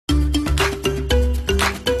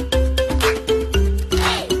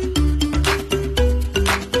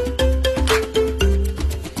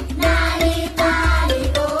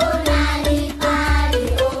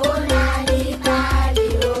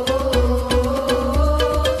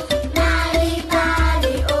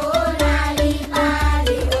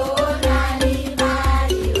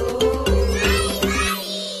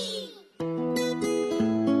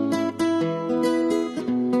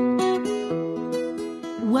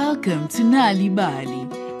Welcome to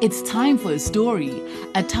Nal'ibali. It's time for a story,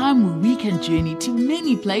 a time where we can journey to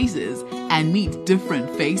many places and meet different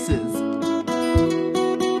faces.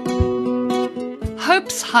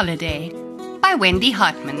 Hope's Holiday by Wendy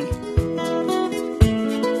Hartman.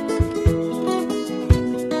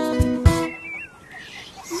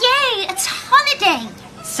 Yay, it's holiday!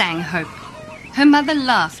 Sang Hope. Her mother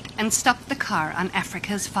laughed and stopped the car on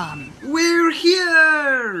Africa's farm. We're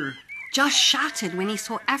here! Josh shouted when he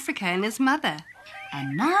saw Africa and his mother.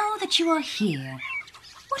 And now that you are here,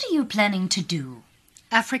 what are you planning to do?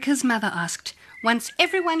 Africa's mother asked, once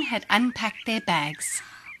everyone had unpacked their bags.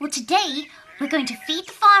 Well, today we're going to feed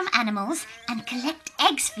the farm animals and collect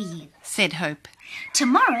eggs for you, said Hope.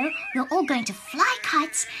 Tomorrow we're all going to fly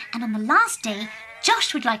kites, and on the last day,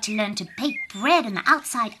 Josh would like to learn to bake bread in the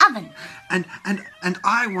outside oven. And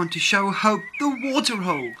I want to show Hope the water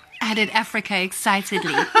hole, added Africa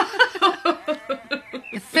excitedly.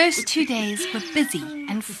 The first 2 days were busy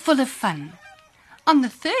and full of fun. On the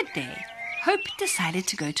third day, Hope decided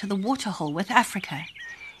to go to the water hole with Africa,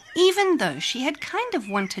 even though she had kind of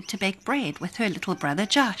wanted to bake bread with her little brother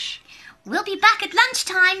Josh. We'll be back at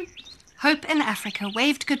lunchtime. Hope and Africa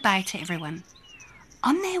waved goodbye to everyone.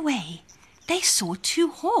 On their way, they saw 2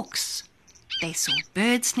 hawks. They saw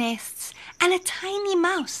birds' nests and a tiny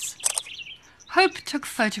mouse. Hope took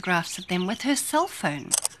photographs of them with her cell phone.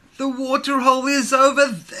 The water hole is over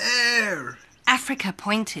there. Africa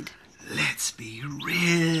pointed. Let's be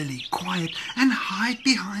really quiet and hide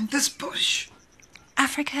behind this bush.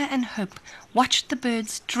 Africa and Hope watched the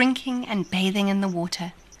birds drinking and bathing in the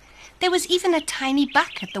water. There was even a tiny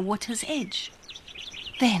buck at the water's edge.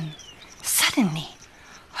 Then, suddenly,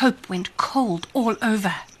 Hope went cold all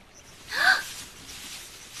over.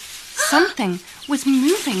 Something was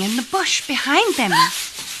moving in the bush behind them.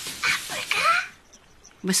 Africa?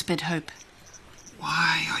 Whispered Hope.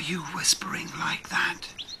 Why are you whispering like that?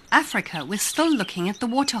 Africa was still looking at the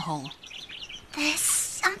water hole. There's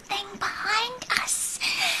something behind us,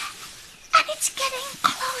 and it's getting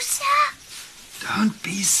closer. Don't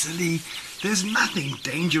be silly. There's nothing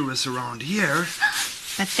dangerous around here.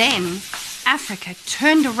 But then Africa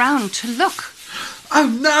turned around to look. Oh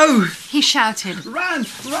no! He shouted. Run!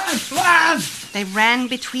 Run! Run! They ran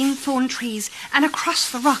between thorn trees and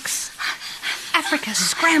across the rocks. Africa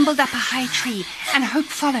scrambled up a high tree and Hope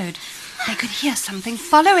followed. They could hear something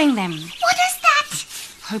following them. What is that?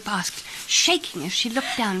 Hope asked, shaking as she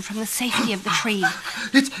looked down from the safety of the tree.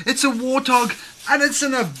 It's a warthog, and it's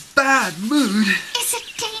in a bad mood. Is it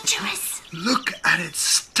dangerous? Look at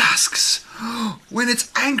its tusks. When it's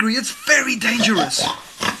angry, it's very dangerous.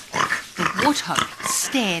 The warthog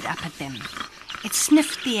stared up at them. It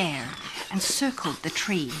sniffed the air and circled the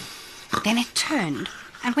tree. Then it turned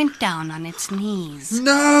and went down on its knees.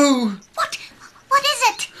 No! What is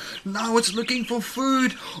it? Now it's looking for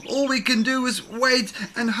food. All we can do is wait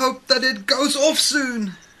and hope that it goes off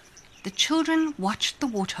soon. The children watched the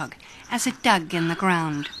warthog as it dug in the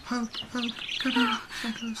ground. Hope, come here,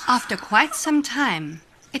 come close. After quite some time,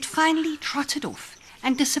 it finally trotted off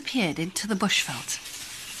and disappeared into the bushveld.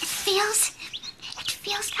 It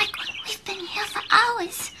feels like we've been here for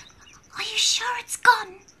hours. Are you sure it's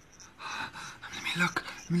gone? Let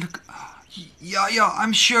me look. Yeah,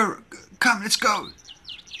 I'm sure. Come, let's go.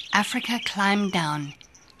 Africa climbed down.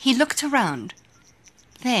 He looked around.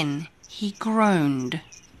 Then he groaned.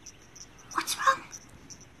 What's wrong?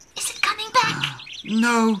 Is it coming back?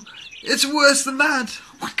 No, it's worse than that.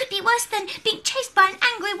 What could be worse than being chased by an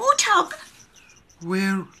angry warthog?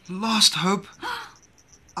 We're lost, Hope.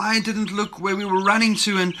 I didn't look where we were running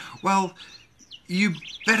to and, well, you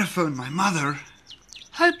better phone my mother.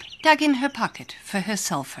 Hope dug in her pocket for her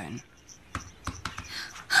cell phone.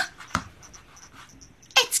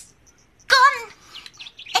 It's gone.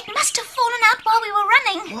 It must have fallen out while we were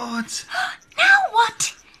running. What? Now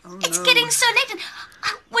what? Oh, It's no. getting so late and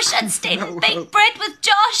I wish I'd stayed No, and baked Hope. bread with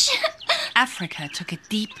Josh. Africa took a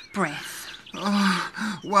deep breath.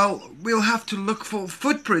 Well, we'll have to look for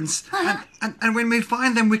footprints. And when we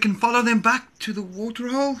find them, we can follow them back to the water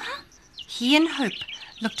hole. He and Hope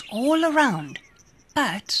looked all around,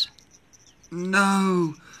 but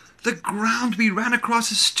No, the ground we ran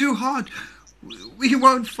across is too hard. We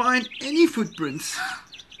won't find any footprints.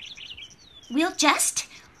 We'll just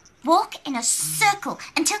walk in a circle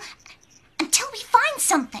until we find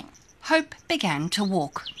something. Hope began to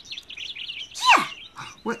walk. Here,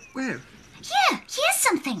 Where? here's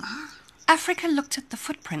something. Africa looked at the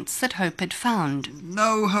footprints that Hope had found.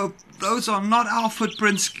 No, Hope, those are not our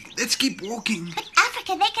footprints. Let's keep walking. But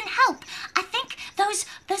Africa, they can help. I think those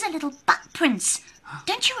are little butt prints.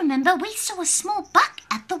 Don't you remember we saw a small buck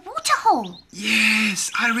at the waterhole?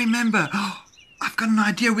 Yes, I remember. I've got an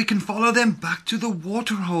idea. We can follow them back to the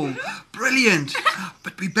waterhole. Brilliant.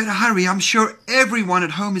 But we better hurry. I'm sure everyone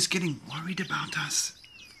at home is getting worried about us.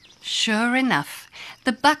 Sure enough,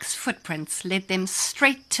 the buck's footprints led them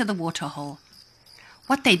straight to the waterhole.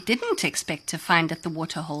 What they didn't expect to find at the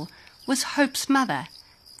waterhole was Hope's mother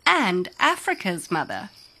and Africa's mother.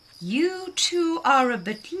 You two are a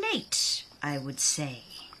bit late, I would say.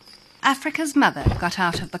 Africa's mother got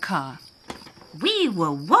out of the car. We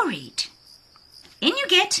were worried. In you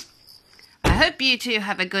get. I hope you two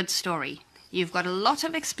have a good story. You've got a lot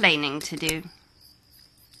of explaining to do.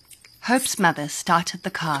 Hope's mother started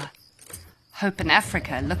the car. Hope and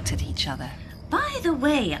Africa looked at each other. By the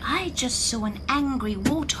way, I just saw an angry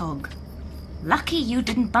warthog. Lucky you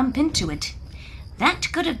didn't bump into it.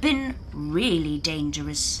 That could have been really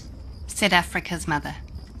dangerous, said Africa's mother.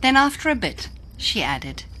 Then after a bit, she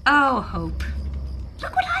added, Oh, Hope,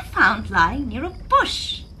 look what I found lying near a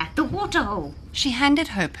bush at the waterhole. She handed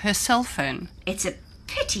Hope her cell phone. It's a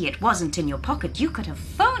pity it wasn't in your pocket. You could have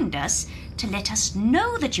phoned us to let us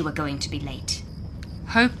know that you were going to be late.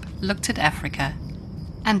 Hope looked at Africa,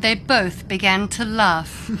 and they both began to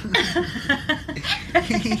laugh.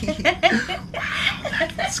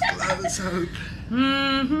 That was close, Hope.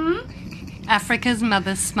 Mm-hmm. Africa's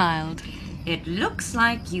mother smiled. It looks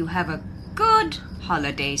like you have a good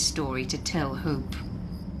holiday story to tell, Hope.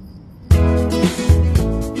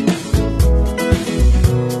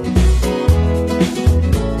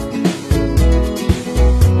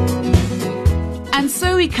 And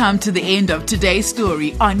so we come to the end of today's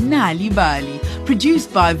story on Nal'ibali,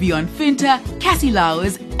 produced by Vion Finter, Cassie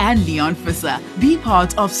Lowers and Leon Fisser. Be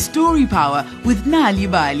part of Story Power with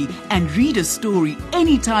Nal'ibali and read a story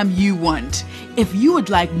anytime you want. If you would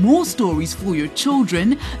like more stories for your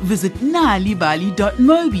children, visit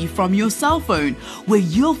nalibali.mobi from your cell phone, where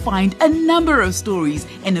you'll find a number of stories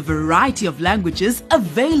in a variety of languages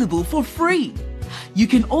available for free. You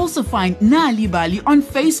can also find Nal'ibali on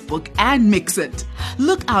Facebook and Mixit.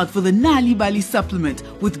 Look out for the Nal'ibali supplement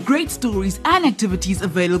with great stories and activities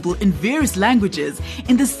available in various languages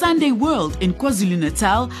in the Sunday World in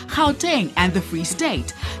KwaZulu-Natal, Gauteng and the Free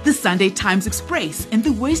State, the Sunday Times Express in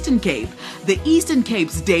the Western Cape, the Eastern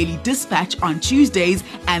Cape's Daily Dispatch on Tuesdays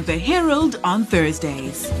and the Herald on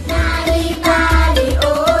Thursdays. Nal'ibali,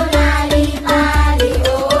 oh.